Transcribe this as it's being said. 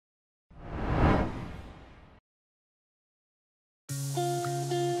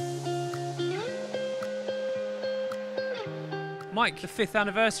Mike, the 5th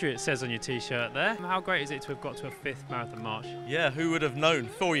anniversary it says on your t-shirt there. How great is it to have got to a 5th marathon march? Yeah, who would have known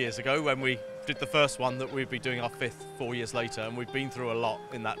 4 years ago when we did the first one that we'd be doing our 5th 4 years later, and we've been through a lot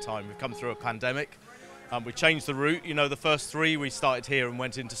in that time. We've come through a pandemic, we changed the route. You know, the first 3 we started here and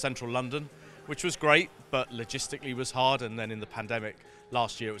went into central London, which was great, but logistically was hard, and then in the pandemic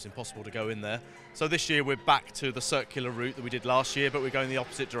last year it was impossible to go in there. So this year we're back to the circular route that we did last year, but we're going the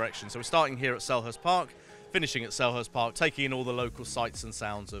opposite direction. So we're starting here at Selhurst Park, finishing at Selhurst Park, taking in all the local sights and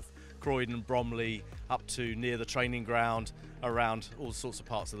sounds of Croydon, Bromley, up to near the training ground, around all sorts of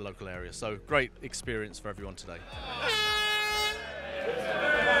parts of the local area. So great experience for everyone today.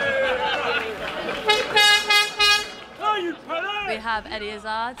 We have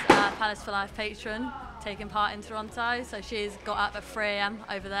Izzard, our Palace for Life patron, taking part in Toronto. So she's got up at 3 AM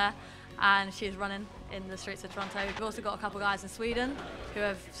over there and she's running in the streets of Toronto. We've also got a couple of guys in Sweden who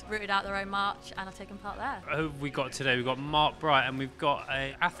have routed out their own march and have taken part there. Who have we got today? We've got Mark Bright and we've got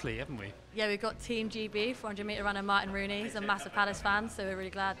an athlete, haven't we? Yeah, we've got Team GB, 400 metre runner Martyn Rooney. He's a massive Palace fan, so we're really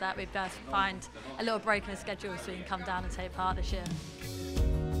glad that we've been able to find a little break in his schedule so he can come down and take part this year.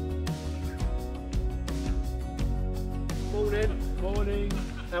 Morning. Morning.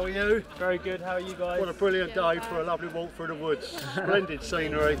 How are you? Very good. How are you guys? What a brilliant day for a lovely walk through the woods. Splendid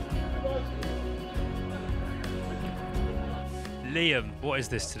scenery. Liam, what is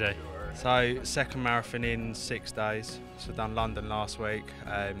this today? So, second marathon in 6 days. So done London last week.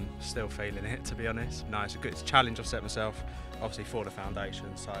 Still feeling it, to be honest. No, it's a challenge I've set myself, obviously for the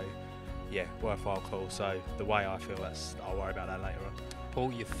foundation. So yeah, worthwhile call. So the way I feel, I'll worry about that later on.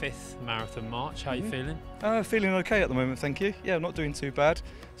 Paul, your 5th marathon march, how are you feeling? Feeling okay at the moment, thank you. Yeah, not doing too bad.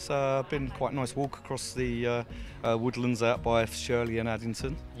 It's been quite a nice walk across the woodlands out by Shirley and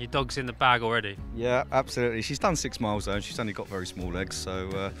Addington. Your dog's in the bag already? Yeah, absolutely. She's done 6 miles though, and she's only got very small legs,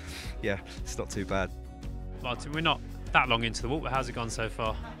 so yeah, it's not too bad. Martyn, we're not that long into the walk, but how's it gone so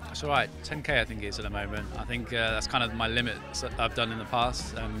far? It's all right. 10k I think it is at the moment. I think that's kind of my limit that I've done in the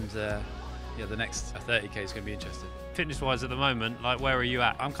past, and yeah, the next 30k is going to be interesting. Fitness-wise at the moment, like where are you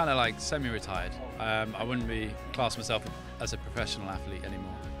at? I'm kind of like semi-retired. I wouldn't class myself as a professional athlete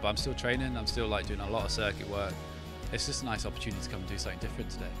anymore, but I'm still training. I'm still like doing a lot of circuit work. It's just a nice opportunity to come and do something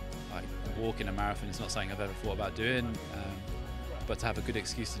different today. Like walking a marathon is not something I've ever thought about doing, but to have a good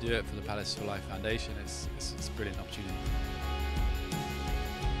excuse to do it for the Palace for Life Foundation, it's a brilliant opportunity.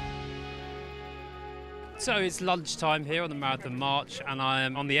 So it's lunchtime here on the Marathon March and I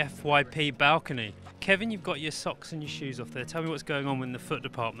am on the FYP balcony. Kevin, you've got your socks and your shoes off there. Tell me what's going on in the foot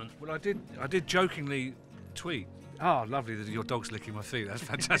department. Well, I did jokingly tweet, "Oh, lovely that your dog's licking my feet. That's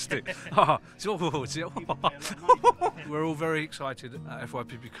fantastic." We're all very excited at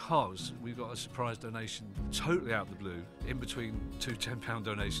FYP because we've got a surprise donation totally out of the blue in between 2 £10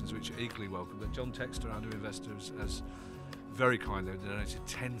 donations, which are equally welcome. But John Texter, Under Investors, has very kindly donated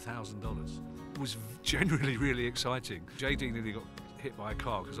 $10,000. It was genuinely really exciting. JD nearly got hit by a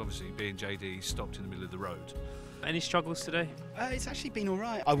car because obviously being JD, he stopped in the middle of the road. Any struggles today? It's actually been all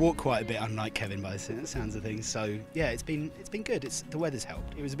right. I walk quite a bit, unlike Kevin, by the sounds of things. So yeah, it's been good. The weather's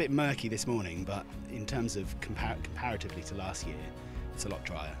helped. It was a bit murky this morning, but in terms of comparatively to last year, it's a lot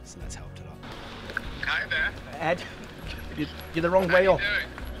drier, so that's helped a lot. Hi there. Ed, you're the wrong way up.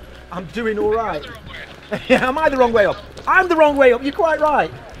 I'm doing all right. Yeah, am I the wrong way up? I'm the wrong way up. You're quite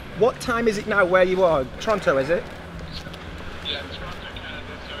right. What time is it now where you are? Toronto, is it? Yeah, Toronto,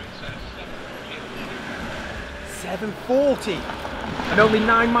 Canada, so it's 7:40 and only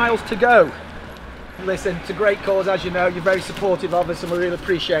 9 miles to go. Listen, it's a great cause, as you know. You're very supportive of us and we really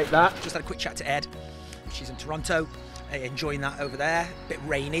appreciate that. Just had a quick chat to Ed. She's in Toronto, enjoying that over there. A bit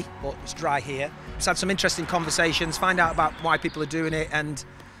rainy, but it's dry here. Just had some interesting conversations, find out about why people are doing it, and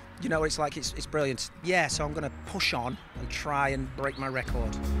you know, it's like it's brilliant. Yeah, so I'm going to push on and try and break my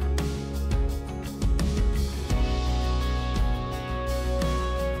record.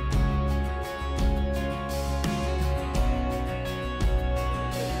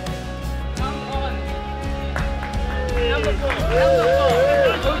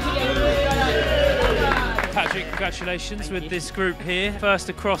 Patrick, congratulations with this group here. First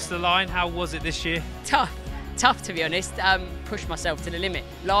across the line, how was it this year? Tough to be honest. Pushed myself to the limit.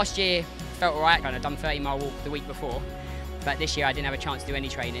 Last year felt alright, I'd done 30-mile walk the week before, but this year I didn't have a chance to do any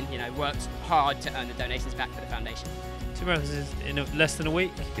training. You know, worked hard to earn the donations back for the foundation. 2 marathons in less than a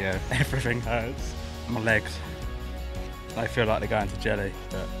week? Yeah, everything hurts. My legs, they feel like they're going to jelly,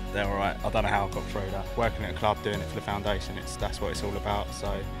 but they're all right. I don't know how I got through that. Working at a club, doing it for the foundation, that's what it's all about.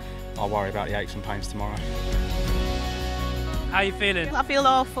 So I'll worry about the aches and pains tomorrow. How are you feeling? I feel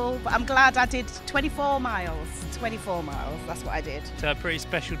awful, but I'm glad I did 24 miles. 24 miles, that's what I did. So a pretty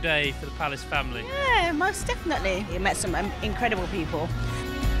special day for the Palace family. Yeah, most definitely. You met some incredible people.